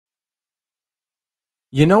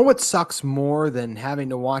You know what sucks more than having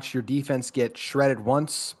to watch your defense get shredded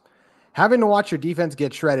once? Having to watch your defense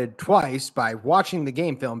get shredded twice by watching the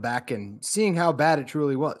game film back and seeing how bad it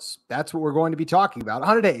truly was. That's what we're going to be talking about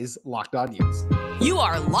on today's Locked On Utes. You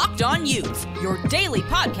are Locked On Utes, your daily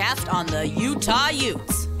podcast on the Utah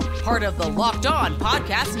Utes. Part of the Locked On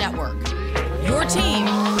Podcast Network. Your team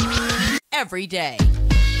every day.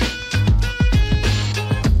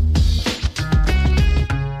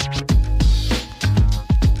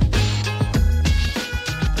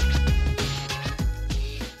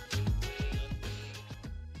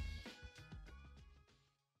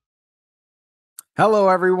 Hello,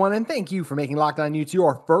 everyone, and thank you for making Locked On Utes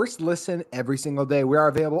your first listen every single day. We are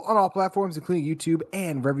available on all platforms, including YouTube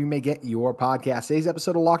and wherever you may get your podcast. Today's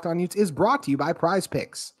episode of Locked On Utes is brought to you by Prize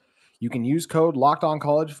Picks. You can use code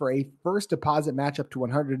LOCKEDONCollege for a first deposit match up to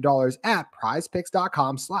 $100 at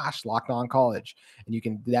prizepicks.com/LockedOnCollege.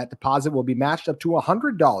 And that deposit will be matched up to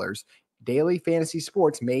 $100. Daily fantasy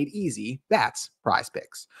sports made easy. That's Prize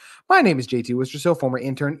Picks. My name is JT Wistrcill, former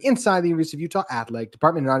intern inside the University of Utah Athletic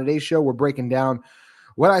Department. And on today's show, we're breaking down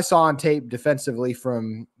what I saw on tape defensively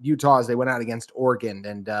from Utah as they went out against Oregon.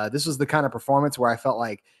 And this was the kind of performance where I felt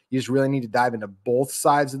like you just really need to dive into both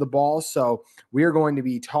sides of the ball. So we are going to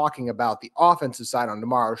be talking about the offensive side on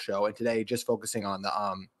tomorrow's show, and today just focusing on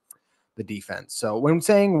the defense. So when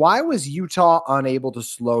saying why was Utah unable to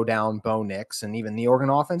slow down Bo Nix and even the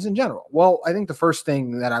Oregon offense in general? Well, I think the first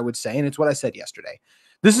thing that I would say, and it's what I said yesterday,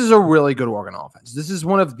 this is a really good Oregon offense. This is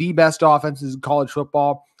one of the best offenses in college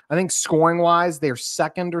football. I think scoring wise, they're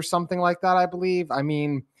second or something like that, I believe. I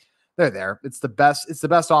mean, they're there. It's the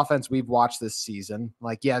best offense we've watched this season.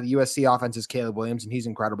 Like, yeah, the USC offense is Caleb Williams and he's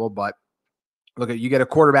incredible, but look, you get a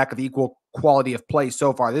quarterback of equal quality of play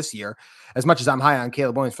so far this year. As much as I'm high on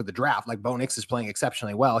Caleb Williams for the draft, like Bo Nix is playing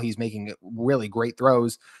exceptionally well. He's making really great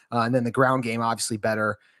throws. And then the ground game, obviously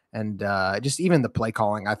better. And just even the play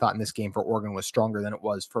calling, I thought in this game for Oregon was stronger than it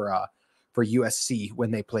was for USC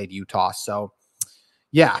when they played Utah. So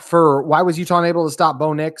yeah, for why was Utah unable to stop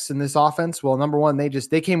Bo Nix in this offense? Well, number one,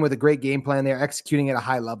 they came with a great game plan. They're executing at a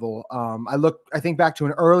high level. I think back to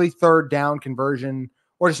an early third down conversion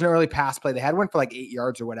or just an early pass play. They went for like 8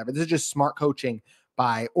 yards or whatever. This is just smart coaching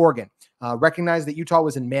by Oregon. Recognize that Utah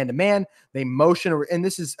was in man-to-man. They motion, and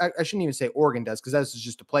this is, I shouldn't even say Oregon does, because this is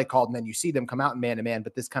just a play called, and then you see them come out in man-to-man,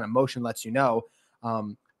 but this kind of motion lets you know.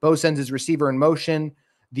 Bo sends his receiver in motion.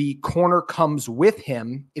 The corner comes with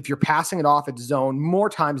him if you're passing it off its zone more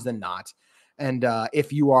times than not. And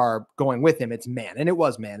if you are going with him, it's man. And it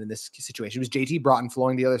was man in this situation. It was JT Broughton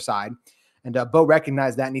flowing the other side. And Bo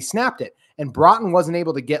recognized that, and he snapped it. And Broughton wasn't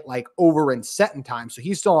able to get like over and set in time. So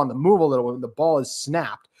he's still on the move a little when the ball is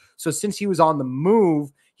snapped. So since he was on the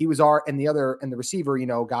move, he was and the receiver,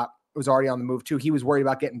 was already on the move too. He was worried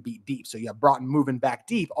about getting beat deep. So you have Broughton moving back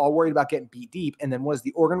deep, all worried about getting beat deep. And then what does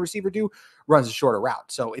the Oregon receiver do? Runs a shorter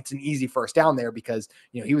route. So it's an easy first down there because,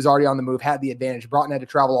 he was already on the move, had the advantage. Broughton had to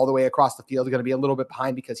travel all the way across the field. Going to be a little bit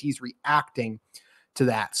behind because he's reacting to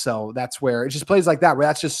that. So that's where it just plays like that, where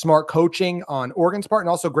that's just smart coaching on Oregon's part and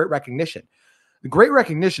also great recognition. The great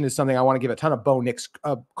recognition is something I want to give a ton of Bo Nix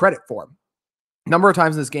credit for. Number of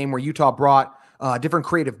times in this game where Utah brought different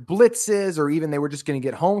creative blitzes, or even they were just going to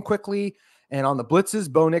get home quickly. And on the blitzes,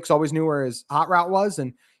 Bo Nix always knew where his hot route was.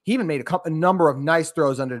 And he even made a number of nice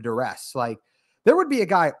throws under duress. Like there would be a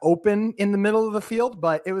guy open in the middle of the field,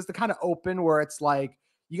 but it was the kind of open where it's like,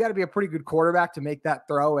 you got to be a pretty good quarterback to make that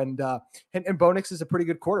throw. And Bo Nix is a pretty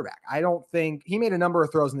good quarterback. I don't think he made a number of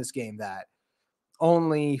throws in this game that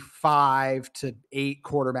only 5 to 8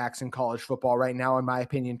 quarterbacks in college football right now, in my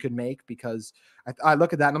opinion, could make, because I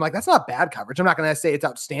look at that and I'm like, that's not bad coverage. I'm not going to say it's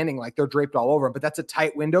outstanding, like they're draped all over him, but that's a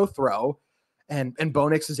tight window throw. And Bo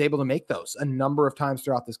Nix is able to make those a number of times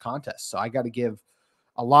throughout this contest. So I got to give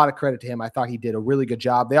a lot of credit to him. I thought he did a really good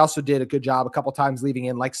job. They also did a good job a couple times leaving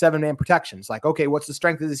in like 7-man protections. Like, okay, what's the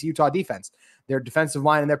strength of this Utah defense? Their defensive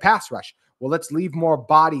line and their pass rush. Well, let's leave more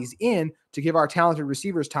bodies in to give our talented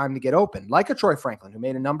receivers time to get open, like a Troy Franklin, who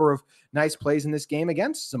made a number of nice plays in this game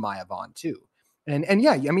against Zamaya Vaughn too. And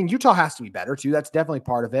yeah, I mean, Utah has to be better too. That's definitely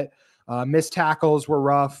part of it. Missed tackles were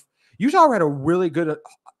rough. Utah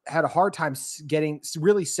had a hard time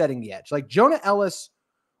really setting the edge. Like Jonah Ellis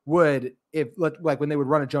would, when they would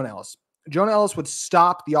run at Jonah Ellis would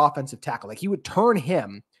stop the offensive tackle. Like he would turn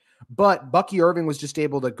him, but Bucky Irving was just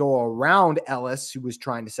able to go around Ellis, who was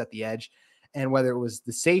trying to set the edge. And whether it was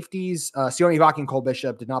the safeties, Sione Vaki and Cole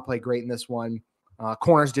Bishop did not play great in this one.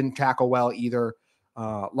 Corners didn't tackle well either.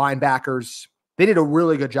 Linebackers, they did a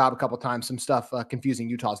really good job a couple times. Some stuff confusing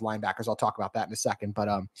Utah's linebackers. I'll talk about that in a second. But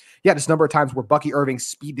yeah, just a number of times where Bucky Irving's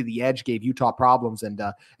speed to the edge gave Utah problems, and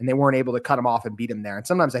they weren't able to cut him off and beat him there. And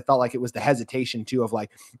sometimes I felt like it was the hesitation too of like,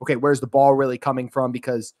 okay, where's the ball really coming from?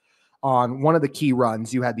 Because on one of the key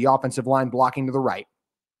runs, you had the offensive line blocking to the right.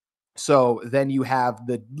 So then you have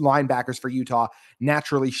the linebackers for Utah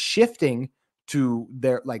naturally shifting to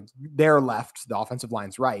their left, the offensive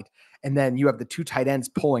line's right. And then you have the two tight ends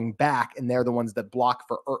pulling back, and they're the ones that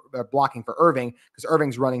blocking for Irving, because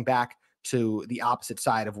Irving's running back to the opposite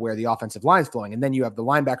side of where the offensive line is flowing. And then you have the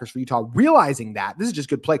linebackers for Utah realizing that this is just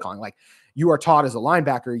good play calling. Like, you are taught as a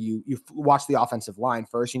linebacker, you watch the offensive line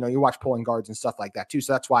first, you watch pulling guards and stuff like that too.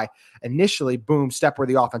 So that's why initially, boom, step where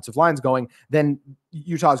the offensive line's going. Then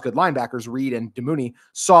Utah's good linebackers, Reed and DeMooney,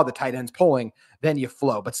 saw the tight ends pulling, then you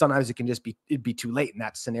flow. But sometimes it can just it'd be too late. And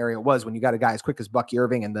that scenario was when you got a guy as quick as Bucky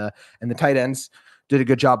Irving, and the tight ends did a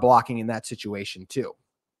good job blocking in that situation too.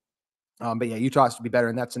 But yeah, Utah has to be better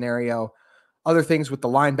in that scenario. Other things with the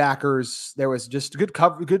linebackers, there was just good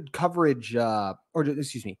coverage,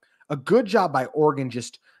 a good job by Oregon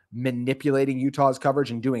just manipulating Utah's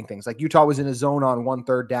coverage and doing things. Like, Utah was in a zone on 1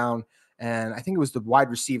 3rd down, and I think it was the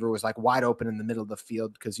wide receiver was like wide open in the middle of the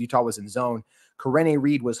field because Utah was in zone. Karene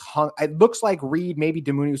Reed was hung. It looks like Reed, maybe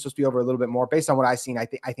DeMooney was supposed to be over a little bit more. Based on what I've seen, I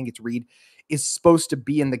think it's Reed is supposed to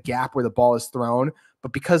be in the gap where the ball is thrown,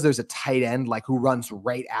 but because there's a tight end like who runs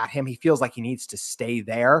right at him, he feels like he needs to stay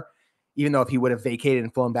there. Even though if he would have vacated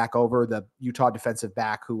and flown back over, the Utah defensive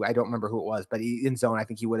back, who I don't remember who it was, but in zone, I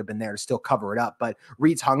think he would have been there to still cover it up. But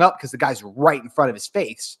Reed's hung up because the guy's right in front of his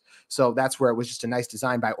face. So that's where it was just a nice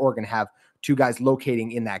design by Oregon to have two guys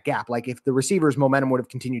locating in that gap. Like, if the receiver's momentum would have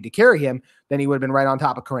continued to carry him, then he would have been right on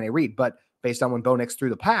top of Karene Reed. But based on when Bo Nix threw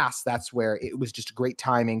the pass, that's where it was just great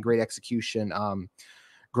timing, great execution,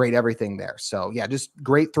 great everything there. So yeah, just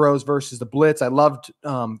great throws versus the blitz. I loved,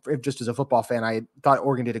 just as a football fan, I thought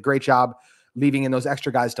Oregon did a great job leaving in those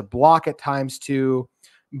extra guys to block at times too.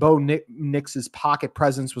 Bo Nix's pocket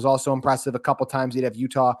presence was also impressive. A couple times he'd have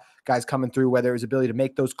Utah guys coming through, whether his ability to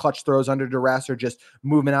make those clutch throws under duress or just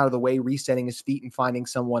movement out of the way, resetting his feet and finding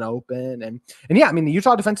someone open. And yeah, I mean, the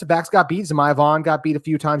Utah defensive backs got beat. Zamiah Vaughn got beat a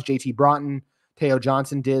few times. JT Broughton, Teo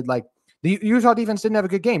Johnson did. Like, the Utah defense didn't have a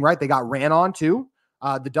good game, right? They got ran on too.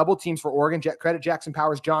 The double teams for Oregon, credit Jackson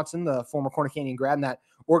Powers Johnson, the former Corner Canyon grad, and that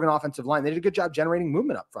Oregon offensive line. They did a good job generating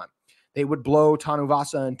movement up front. They would blow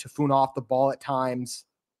Tanuvasa and Tafuna off the ball at times,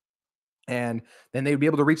 and then they would be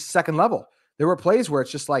able to reach the second level. There were plays where it's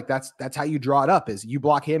just like, that's how you draw it up, is you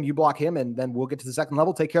block him, and then we'll get to the second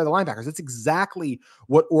level, take care of the linebackers. That's exactly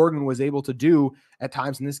what Oregon was able to do at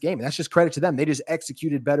times in this game. And that's just credit to them. They just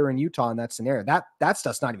executed better in Utah in that scenario. That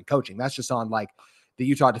stuff's not even coaching. That's just on, like, the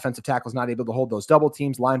Utah defensive tackles not able to hold those double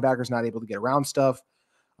teams, linebackers not able to get around stuff.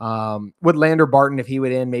 Would Lander Barton, if he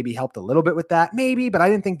would in, maybe helped a little bit with that? Maybe, but I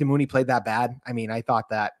didn't think DeMooney played that bad. I mean, I thought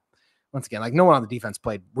that, once again, like, no one on the defense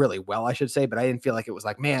played really well, I should say, but I didn't feel like it was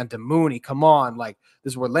like, man, DeMooney, come on. Like,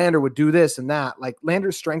 this is where Lander would do this and that. Like,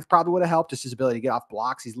 Lander's strength probably would have helped, just his ability to get off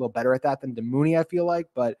blocks. He's a little better at that than DeMooney, I feel like,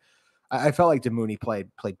 but I felt like DeMooney played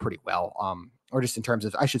pretty well. Or just in terms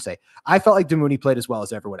of, I should say, I felt like DeMooney played as well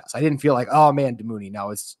as everyone else. I didn't feel like, oh man, DeMooney. No,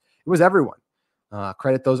 it was everyone.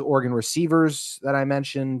 Credit those Oregon receivers that I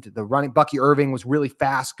mentioned. The running, Bucky Irving was really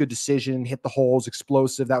fast, good decision, hit the holes,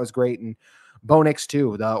 explosive. That was great. And Bo Nix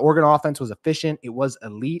too. The Oregon offense was efficient. It was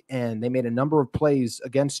elite, and they made a number of plays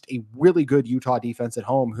against a really good Utah defense at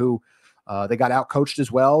home, who they got out coached as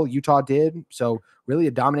well. Utah did. So really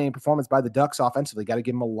a dominating performance by the Ducks offensively. Got to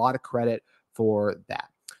give them a lot of credit for that.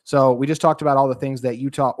 So we just talked about all the things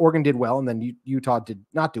that Oregon did well, and then Utah did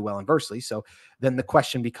not do well inversely. So then the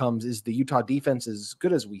question becomes, is the Utah defense as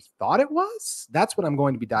good as we thought it was? That's what I'm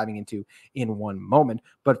going to be diving into in one moment.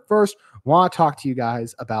 But first, I want to talk to you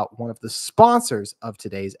guys about one of the sponsors of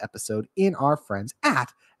today's episode, in our friends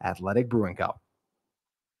at Athletic Brewing Co.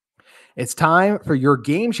 It's time for your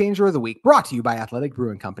game changer of the week, brought to you by Athletic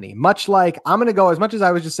Brewing Company. Much like, I'm going to go, as much as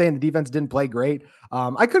I was just saying the defense didn't play great,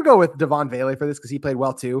 I could go with Devon Vele for this because he played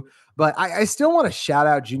well too, but I still want to shout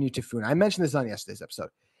out Junior Tafuna. I mentioned this on yesterday's episode.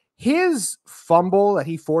 His fumble that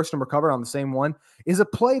he forced and recovered on the same one is a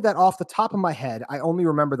play that, off the top of my head, I only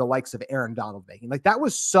remember the likes of Aaron Donald making. Like, that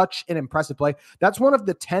was such an impressive play. That's one of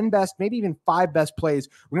the 10 best, maybe even 5 best plays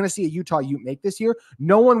we're going to see a Utah Ute make this year.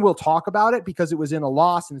 No one will talk about it because it was in a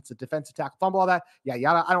loss and it's a defensive tackle fumble, all that. Yeah,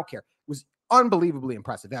 I don't care. It was unbelievably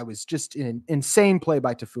impressive. That was just an insane play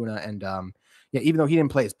by Tafuna. And Yeah, even though he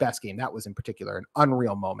didn't play his best game, that was in particular an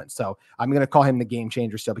unreal moment. So I'm going to call him the game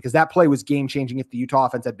changer still, because that play was game changing if the Utah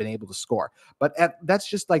offense had been able to score. But that's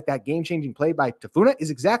just like that game changing play by Tafuna is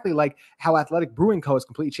exactly like how Athletic Brewing Co. has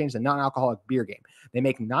completely changed the non-alcoholic beer game. They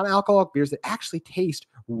make non-alcoholic beers that actually taste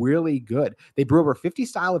really good. They brew over 50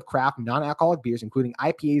 style of craft non-alcoholic beers, including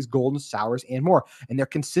IPAs, golden sours, and more. And they're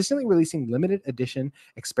consistently releasing limited edition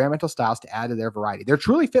experimental styles to add to their variety. They're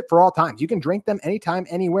truly fit for all times. You can drink them anytime,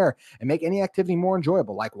 anywhere, and make any activity more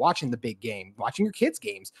enjoyable, like watching the big game, watching your kids'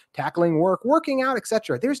 games, tackling work, working out,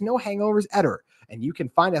 etc. There's no hangovers ever. And you can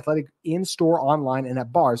find Athletic in-store, online, and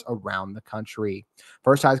at bars around the country.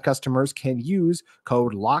 First-time customers can use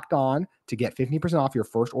code LOCKEDON to get 15% off your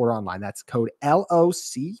first order online. That's code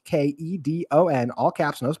LOCKEDON, all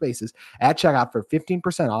caps, no spaces, at checkout for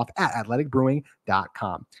 15% off at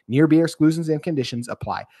athleticbrewing.com. Near beer exclusions and conditions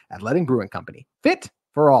apply. Athletic Brewing Company, fit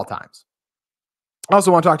for all times. I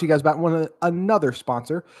also want to talk to you guys about another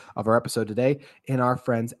sponsor of our episode today, in our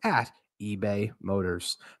friends at eBay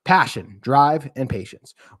Motors. Passion, drive, and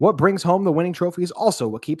patience. What brings home the winning trophy is also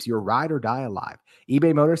what keeps your ride or die alive.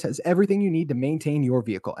 eBay Motors has everything you need to maintain your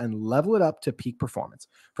vehicle and level it up to peak performance.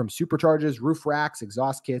 From superchargers, roof racks,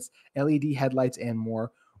 exhaust kits, LED headlights, and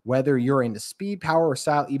more. Whether you're into speed, power, or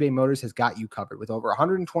style, eBay Motors has got you covered. With over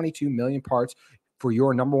 122 million parts for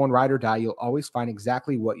your number one ride or die, you'll always find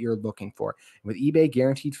exactly what you're looking for. With eBay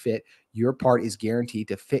Guaranteed Fit, your part is guaranteed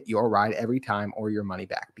to fit your ride every time or your money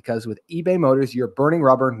back. Because with eBay Motors, you're burning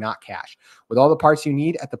rubber, not cash. With all the parts you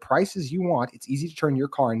need at the prices you want, it's easy to turn your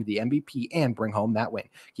car into the MVP and bring home that win.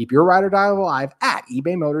 Keep your ride or die alive at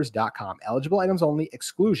ebaymotors.com. Eligible items only.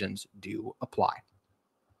 Exclusions do apply.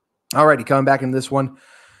 Alrighty, coming back into this one.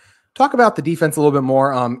 Talk about the defense a little bit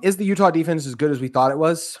more. Is the Utah defense as good as we thought it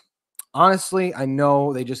was? Honestly, I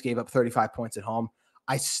know they just gave up 35 points at home.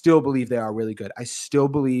 I still believe they are really good. I still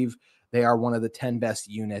believe they are one of the 10 best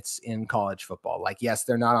units in college football. Like, yes,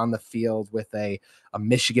 they're not on the field with a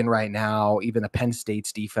Michigan right now, even a Penn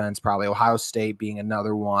State's defense, probably Ohio State being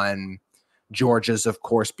another one, Georgia's, of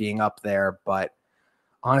course, being up there. But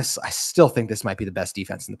honestly, I still think this might be the best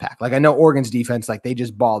defense in the pack. Like, I know Oregon's defense, like, they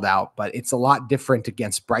just balled out, but it's a lot different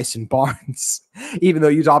against Bryson Barnes, even though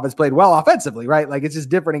Utah offense played well offensively, right? Like, it's just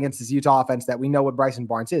different against this Utah offense that we know what Bryson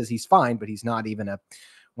Barnes is. He's fine, but he's not even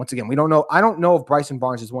once again, we don't know. I don't know if Bryson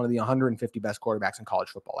Barnes is one of the 150 best quarterbacks in college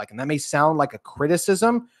football. Like, and that may sound like a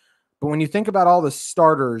criticism, but when you think about all the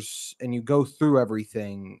starters and you go through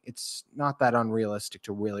everything, it's not that unrealistic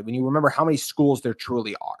to really, when you remember how many schools there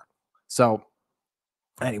truly are. So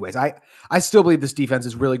anyways, I still believe this defense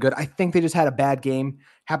is really good. I think they just had a bad game.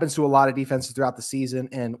 Happens to a lot of defenses throughout the season.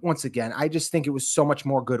 And once again, I just think it was so much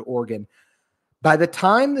more good Oregon. By the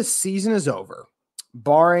time the season is over,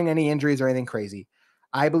 barring any injuries or anything crazy,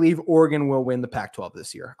 I believe Oregon will win the Pac-12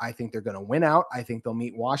 this year. I think they're going to win out. I think they'll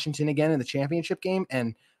meet Washington again in the championship game,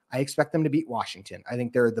 and I expect them to beat Washington. I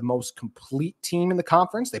think they're the most complete team in the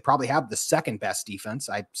conference. They probably have the second best defense.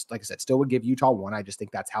 Like I said, still would give Utah one. I just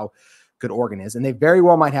think that's how good Oregon is, and they very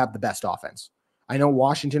well might have the best offense. I know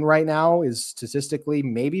Washington right now is statistically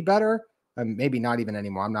maybe better, maybe not even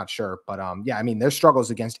anymore. I'm not sure, but yeah, I mean, their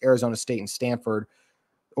struggles against Arizona State and Stanford.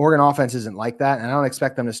 Oregon offense isn't like that, and I don't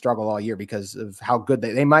expect them to struggle all year because of how good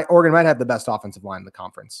they might. Oregon might have the best offensive line in the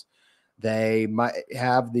conference. They might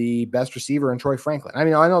have the best receiver in Troy Franklin. I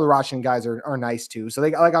mean, I know the Washington guys are nice too. So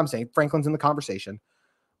they, like I'm saying, Franklin's in the conversation,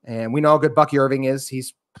 and we know how good Bucky Irving is.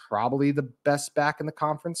 He's probably the best back in the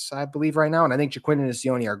conference, I believe, right now. And I think Jaquin and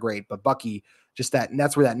Sione are great, but Bucky, just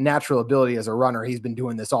that's where that natural ability as a runner. He's been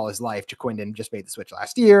doing this all his life. Jaquin just made the switch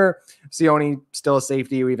last year. Sione still a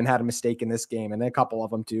safety. We even had a mistake in this game, and a couple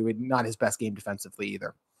of them too. Not his best game defensively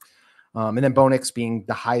either. And then Bo Nix being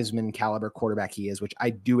the Heisman caliber quarterback he is, which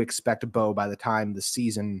I do expect Bo by the time the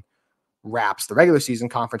season wraps, the regular season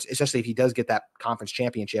conference, especially if he does get that conference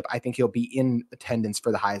championship, I think he'll be in attendance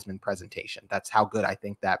for the Heisman presentation. That's how good I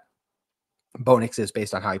think that Bo Nix is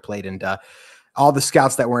based on how he played. And all the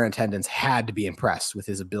scouts that were in attendance had to be impressed with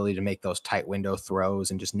his ability to make those tight window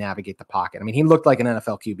throws and just navigate the pocket. I mean, he looked like an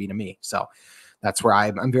NFL QB to me. So that's where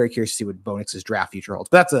I'm very curious to see what Bo Nix's draft future holds.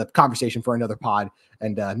 But that's a conversation for another pod,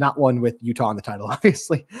 and not one with Utah in the title,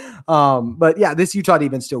 obviously. But yeah, this Utah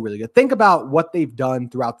defense is still really good. Think about what they've done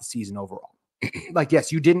throughout the season overall. Like,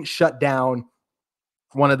 yes, you didn't shut down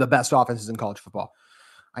one of the best offenses in college football.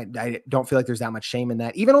 I don't feel like there's that much shame in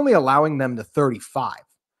that. Even only allowing them to 35.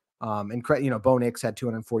 And Bo Nix had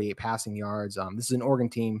 248 passing yards. This is an Oregon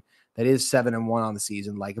team that is 7-1 on the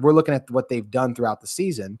season. Like, if we're looking at what they've done throughout the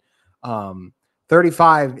season,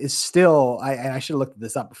 35 is still, I should have looked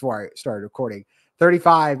this up before I started recording.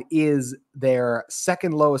 35 is their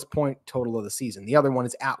second lowest point total of the season. The other one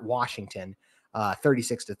is at Washington.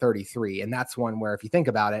 36-33. And that's one where, if you think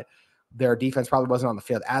about it, their defense probably wasn't on the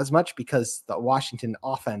field as much because the Washington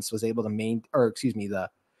offense was able to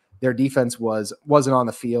their defense wasn't on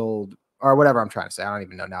the field, or whatever I'm trying to say. I don't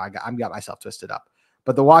even know now. I've got myself twisted up.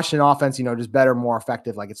 But the Washington offense, just better, more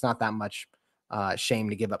effective. Like, it's not that much shame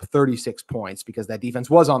to give up 36 points because that defense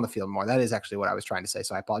was on the field more. That is actually what I was trying to say.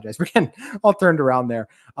 So I apologize for getting all turned around there.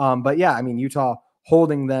 But yeah, I mean, Utah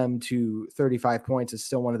holding them to 35 points is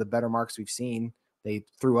still one of the better marks we've seen. They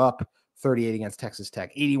threw up 38 against Texas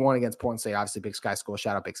Tech, 81 against Portland State, obviously Big Sky School,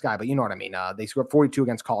 shout out Big Sky, but you know what I mean? They scored 42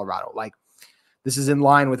 against Colorado. Like, this is in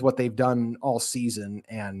line with what they've done all season.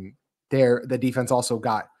 And the defense also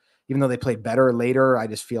got, even though they played better later, I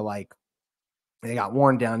just feel like they got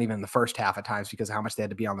worn down even in the first half at times because of how much they had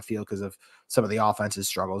to be on the field because of some of the offense's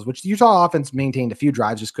struggles, which the Utah offense maintained a few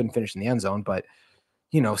drives, just couldn't finish in the end zone. But,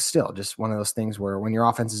 still just one of those things where when your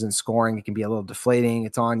offense isn't scoring, it can be a little deflating.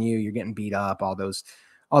 It's on you. You're getting beat up, all those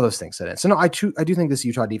things sit in. So no, I do think this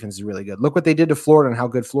Utah defense is really good. Look what they did to Florida and how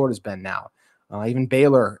good Florida's been now. Even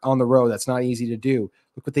Baylor on the road, that's not easy to do.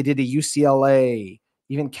 Look what they did to UCLA,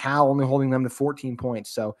 even Cal only holding them to 14 points.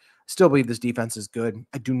 So I still believe this defense is good.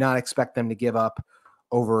 I do not expect them to give up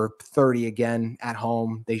over 30 again at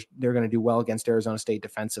home. They're going to do well against Arizona State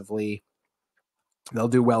defensively. They'll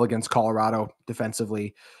do well against Colorado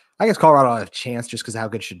defensively. I guess Colorado had a chance just because of how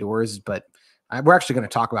good Shedeur is, but we're actually going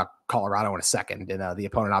to talk about Colorado in a second in the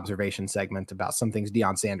opponent observation segment about some things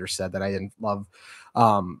Deion Sanders said that I didn't love.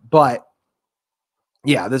 But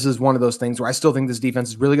yeah, this is one of those things where I still think this defense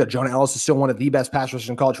is really good. Jonah Ellis is still one of the best pass rushers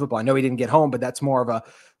in college football. I know he didn't get home, but that's more of a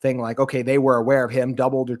thing like, okay, they were aware of him,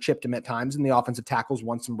 doubled or chipped him at times, and the offensive tackles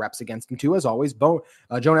won some reps against him too, as always.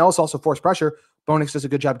 Jonah Ellis also forced pressure. Bo Nix does a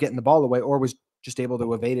good job getting the ball away, or was just able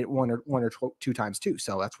to evade it one or two times too.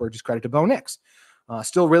 So that's where just credit to Bo Nix.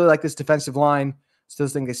 Still really like this defensive line. Still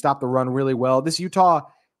think they stopped the run really well. This Utah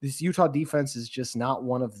defense is just not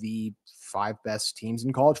one of the 5 best teams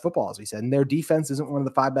in college football, as we said, and their defense isn't one of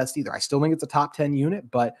the 5 best either. I still think it's a top 10 unit,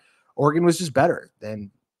 but Oregon was just better than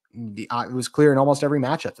it was clear in almost every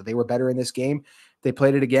matchup that they were better in this game. They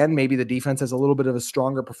played it again. Maybe the defense has a little bit of a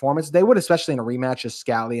stronger performance. They would, especially in a rematch, as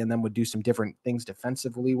Scally and them would do some different things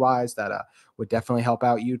defensively wise that would definitely help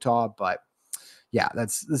out Utah. But yeah,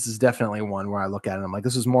 this is definitely one where I look at it and I'm like,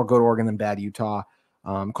 this is more good Oregon than bad Utah.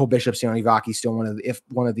 Cole Bishop, Sione Vaki, still one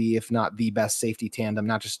of the, if not the best safety tandem,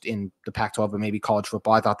 not just in the Pac-12, but maybe college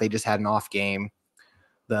football. I thought they just had an off game.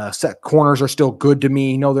 The set corners are still good to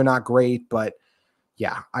me. No, they're not great, but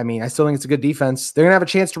yeah, I mean, I still think it's a good defense. They're going to have a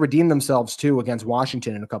chance to redeem themselves too against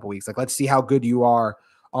Washington in a couple weeks. Like, let's see how good you are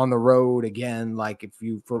on the road again. Like,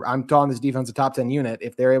 I'm calling this defense a top 10 unit.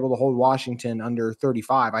 If they're able to hold Washington under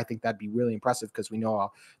 35, I think that'd be really impressive because we know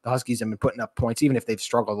the Huskies have been putting up points, even if they've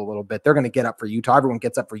struggled a little bit. They're going to get up for Utah. Everyone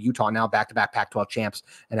gets up for Utah now, back-to-back Pac-12 champs,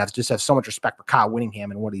 and have so much respect for Kyle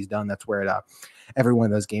Whittingham and what he's done. That's where every one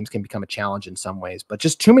of those games can become a challenge in some ways. But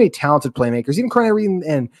just too many talented playmakers, even Corey Reed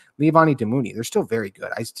and Leivani Damuni, they're still very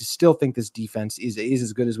good. I still think this defense is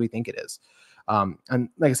as good as we think it is. And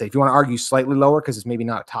like I say, if you want to argue slightly lower because it's maybe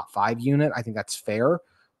not a top 5 unit, I think that's fair.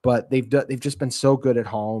 But they've just been so good at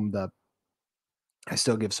home. I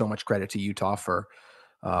still give so much credit to Utah for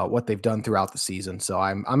what they've done throughout the season. So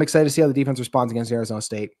I'm excited to see how the defense responds against Arizona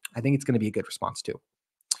State. I think it's going to be a good response too.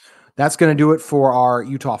 That's going to do it for our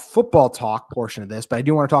Utah football talk portion of this, but I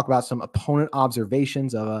do want to talk about some opponent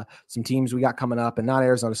observations of some teams we got coming up, and not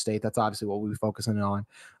Arizona State. That's obviously what we'll be focusing on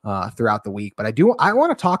throughout the week. But I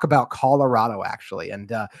want to talk about Colorado actually, and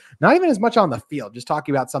not even as much on the field, just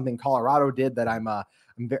talking about something Colorado did that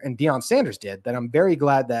and Deion Sanders did that I'm very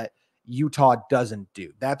glad that Utah doesn't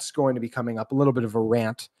do. That's going to be coming up, a little bit of a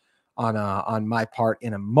rant on my part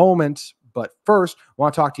in a moment. But first, I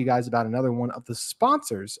want to talk to you guys about another one of the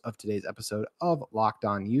sponsors of today's episode of Locked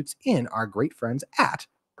On Utes in our great friends at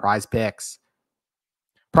Prize Picks.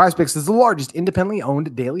 Prize Picks is the largest independently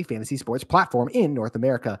owned daily fantasy sports platform in North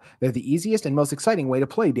America. They're the easiest and most exciting way to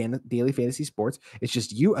play daily fantasy sports. It's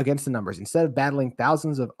just you against the numbers. Instead of battling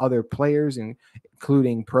thousands of other players,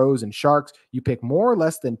 including pros and sharks, you pick more or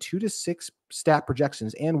less than 2 to 6 stat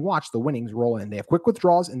projections and watch the winnings roll in. They have quick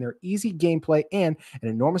withdrawals and their easy gameplay, and an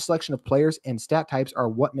enormous selection of players and stat types are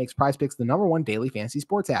what makes Prize Picks the #1 daily fantasy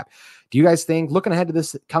sports app. Do you guys think, looking ahead to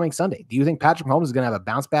this coming Sunday, do you think Patrick Mahomes is going to have a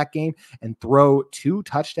bounce back game and throw 2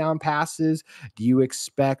 touchdown passes? Do you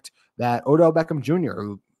expect that Odell Beckham Jr.,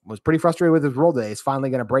 who was pretty frustrated with his role today, is finally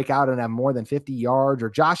going to break out and have more than 50 yards, or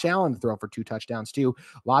Josh Allen to throw for 2 touchdowns too.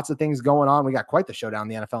 Lots of things going on. We got quite the showdown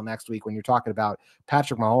in the NFL next week when you're talking about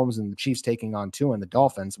Patrick Mahomes and the Chiefs taking on Tua and the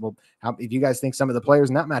Dolphins. Well, if you guys think some of the players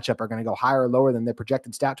in that matchup are going to go higher or lower than their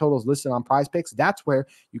projected stat totals listed on Prize Picks, that's where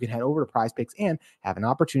you can head over to Prize Picks and have an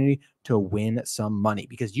opportunity to win some money,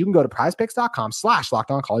 because you can go to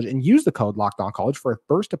prizepicks.com/lockedoncollege and use the code lockedoncollege for a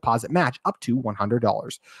first deposit match up to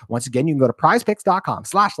 $100. Once again, you can go to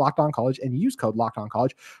prizepicks.com/lockedoncollege and use code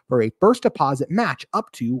lockedoncollege for a first deposit match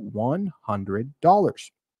up to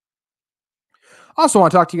 $100. Also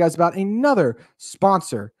want to talk to you guys about another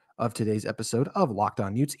sponsor of today's episode of Locked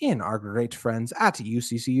On Utes in our great friends at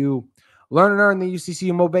UCCU. Learn and earn the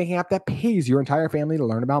UCCU mobile banking app that pays your entire family to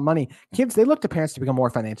learn about money. Kids, they look to parents to become more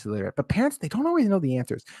financially literate, but parents, they don't always know the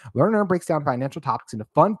answers. Learn and earn breaks down financial topics into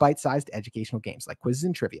fun, bite-sized educational games like quizzes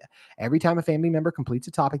and trivia. Every time a family member completes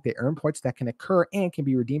a topic, they earn points that can occur and can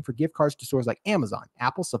be redeemed for gift cards to stores like Amazon,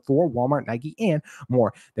 Apple, Sephora, Walmart, Nike, and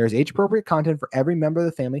more. There's age-appropriate content for every member of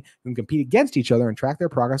the family who can compete against each other and track their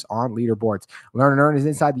progress on leaderboards. Learn and earn is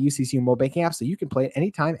inside the UCCU mobile banking app, so you can play it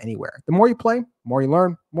anytime, anywhere. The more you play, more you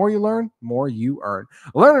learn, more you earn.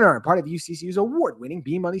 Learn and earn, part of UCCU's award-winning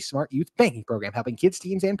Be Money Smart Youth Banking Program, helping kids,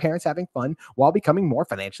 teens, and parents having fun while becoming more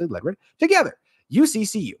financially literate together.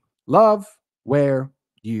 UCCU, love where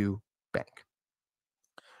you bank.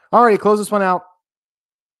 All right, close this one out.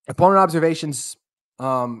 Opponent observations,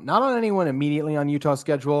 not on anyone immediately on Utah's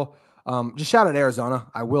schedule. Just shout out Arizona.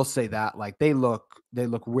 I will say that, like, they look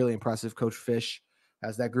really impressive. Coach Fish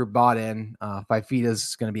has that group bought in.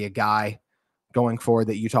 Fifita's going to be a guy going forward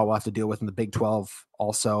that Utah will have to deal with in the Big 12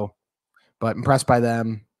 also, but impressed by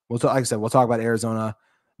them. Like I said, we'll talk about Arizona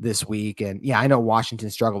this week. And yeah, I know Washington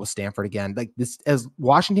struggled with Stanford again. Like this, as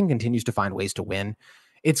Washington continues to find ways to win,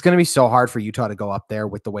 it's going to be so hard for Utah to go up there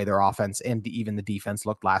with the way their offense and even the defense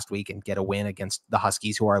looked last week and get a win against the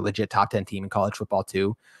Huskies, who are a legit top 10 team in college football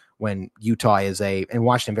too, when Utah is and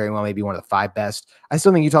Washington very well may be one of the 5 best. I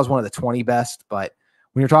still think Utah is one of the 20 best, but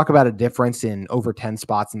when you're talking about a difference in over 10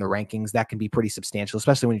 spots in the rankings, that can be pretty substantial,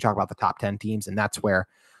 especially when you talk about the top 10 teams. And that's where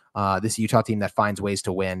this Utah team that finds ways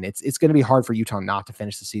to win, it's going to be hard for Utah not to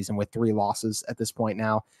finish the season with 3 losses at this point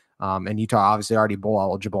now. And Utah obviously already bowl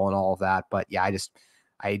eligible and all of that. But yeah,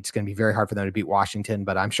 it's going to be very hard for them to beat Washington.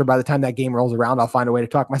 But I'm sure by the time that game rolls around, I'll find a way to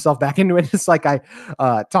talk myself back into it. Just like I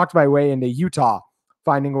talked my way into Utah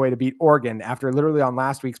finding a way to beat Oregon after literally on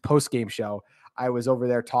last week's post-game show. I was over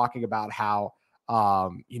there talking about how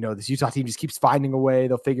this Utah team just keeps finding a way.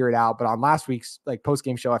 They'll figure it out. But on last week's like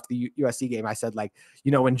post-game show after the USC game, I said, like,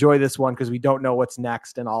 enjoy this one because we don't know what's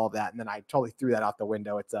next and all of that. And then I totally threw that out the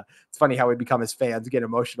window. It's funny how we become as fans get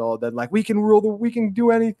emotional. Then like, we can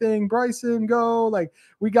do anything. Bryson, go, like,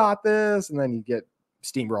 we got this. And then you get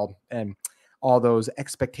steamrolled and all those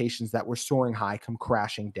expectations that were soaring high come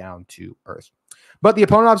crashing down to earth. But the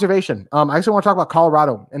opponent observation, I actually want to talk about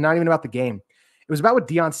Colorado and not even about the game. It was about what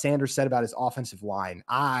Deion Sanders said about his offensive line.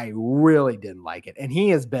 I really didn't like it. And he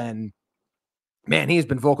has been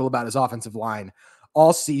vocal about his offensive line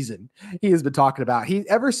all season. He has been talking about,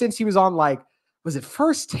 ever since he was on, like, was it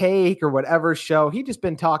First Take or whatever show, he just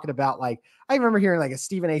been talking about, like, I remember hearing like a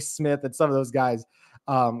Stephen A. Smith and some of those guys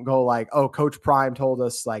go like, oh, Coach Prime told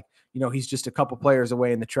us, like, he's just a couple players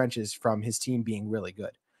away in the trenches from his team being really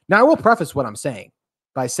good. Now, I will preface what I'm saying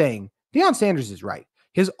by saying Deion Sanders is right.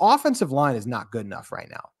 His offensive line is not good enough right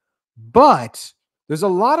now, but there's a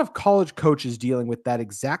lot of college coaches dealing with that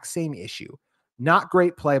exact same issue. Not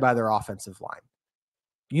great play by their offensive line.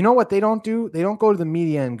 You know what they don't do? They don't go to the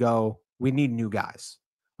media and go, we need new guys.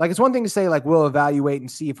 Like, it's one thing to say, like, we'll evaluate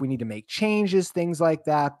and see if we need to make changes, things like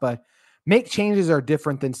that. But make changes are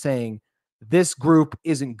different than saying this group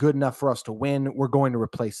isn't good enough for us to win. We're going to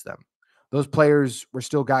replace them. Those players were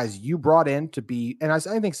still guys you brought in to be, and I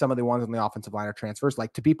think some of the ones on the offensive line are transfers,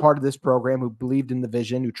 like to be part of this program, who believed in the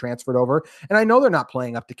vision, who transferred over. And I know they're not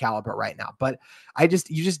playing up to caliber right now, but I just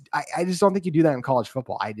don't think you do that in college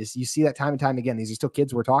football. You see that time and time again. These are still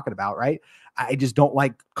kids we're talking about, right? I just don't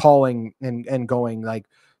like calling and going like,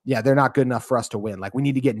 yeah, they're not good enough for us to win. Like, we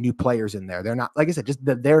need to get new players in there. They're not, like I said,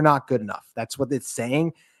 they're not good enough. That's what it's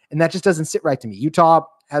saying. And that just doesn't sit right to me. Utah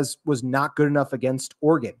was not good enough against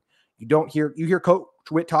Oregon. You hear Coach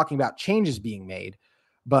Whitt talking about changes being made,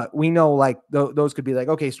 but we know, like, those could be like,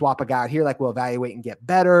 okay, swap a guy out here, like, we'll evaluate and get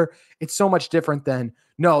better. It's so much different than,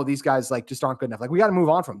 no, these guys, like, just aren't good enough. Like, we got to move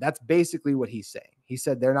on from them. That's basically what he's saying. He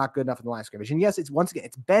said they're not good enough in the line of scrimmage. And yes, it's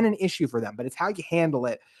been an issue for them, but it's how you handle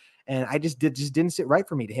it. And I just didn't sit right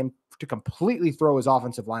for me to completely throw his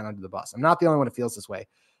offensive line under the bus. I'm not the only one who feels this way.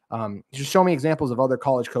 Just show me examples of other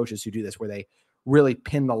college coaches who do this, where they really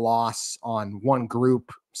pin the loss on one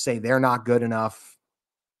group, say they're not good enough.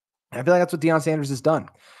 And I feel like that's what Deion Sanders has done.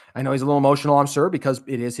 I know he's a little emotional, I'm sure, because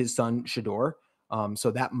it is his son, Shador.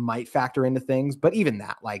 So that might factor into things, but even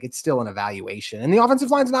that, like, it's still an evaluation. And the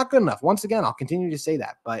offensive line's not good enough. Once again, I'll continue to say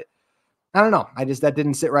that, but I don't know. That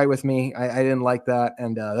didn't sit right with me. I didn't like that.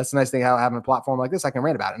 And that's the nice thing, how having a platform like this, I can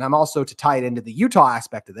rant about it. And I'm also, to tie it into the Utah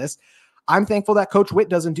aspect of this, I'm thankful that Coach Whitt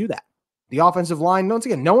doesn't do that. The offensive line, once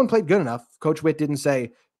again, no one played good enough. Coach Whitt didn't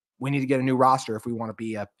say, we need to get a new roster if we want to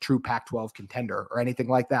be a true Pac-12 contender or anything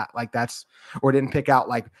like that. Like that's, or didn't pick out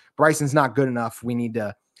like Bryson's not good enough. We need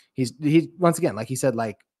to, he's once again, like he said,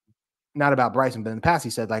 like, not about Bryson, but in the past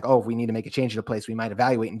he said like, oh, if we need to make a change at a place, we might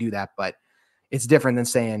evaluate and do that. But it's different than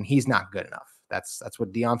saying he's not good enough. That's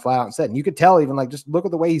what Deion flat out said. And you could tell, even like, just look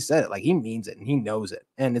at the way he said it. Like, he means it and he knows it.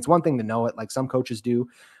 And it's one thing to know it, like some coaches do,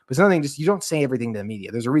 but it's another thing, just, you don't say everything to the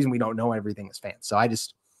media. There's a reason we don't know everything as fans. So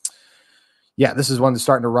this is one that's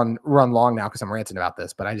starting to run long now because I'm ranting about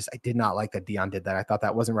this, but I did not like that Deion did that. I thought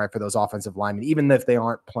that wasn't right for those offensive linemen, even if they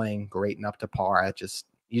aren't playing great and up to par.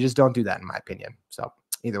 You just don't do that, in my opinion. So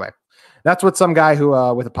either way, that's what some guy who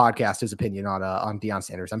with a podcast, his opinion on Deion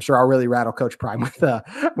Sanders. I'm sure I'll really rattle Coach Prime with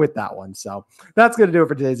that one. So that's going to do it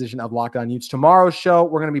for today's edition of Locked On Utes. Tomorrow's show,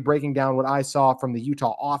 we're going to be breaking down what I saw from the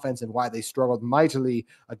Utah offense and why they struggled mightily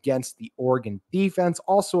against the Oregon defense.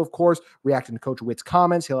 Also, of course, reacting to Coach Whitt's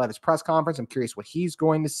comments. He'll have his press conference. I'm curious what he's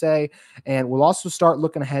going to say. And we'll also start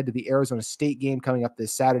looking ahead to the Arizona State game coming up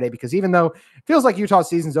this Saturday, because even though it feels like Utah's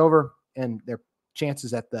season's over and their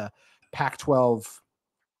chances at the Pac-12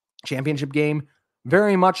 championship game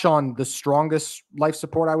very much on the strongest life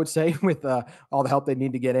support, I would say, with all the help they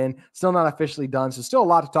need to get in. Still not officially done, so still a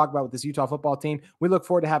lot to talk about with this Utah football team. We look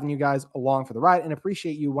forward to having you guys along for the ride and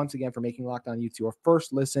appreciate you once again for making Locked On Utes your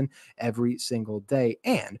first listen every single day.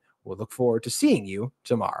 And we'll look forward to seeing you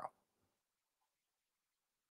tomorrow.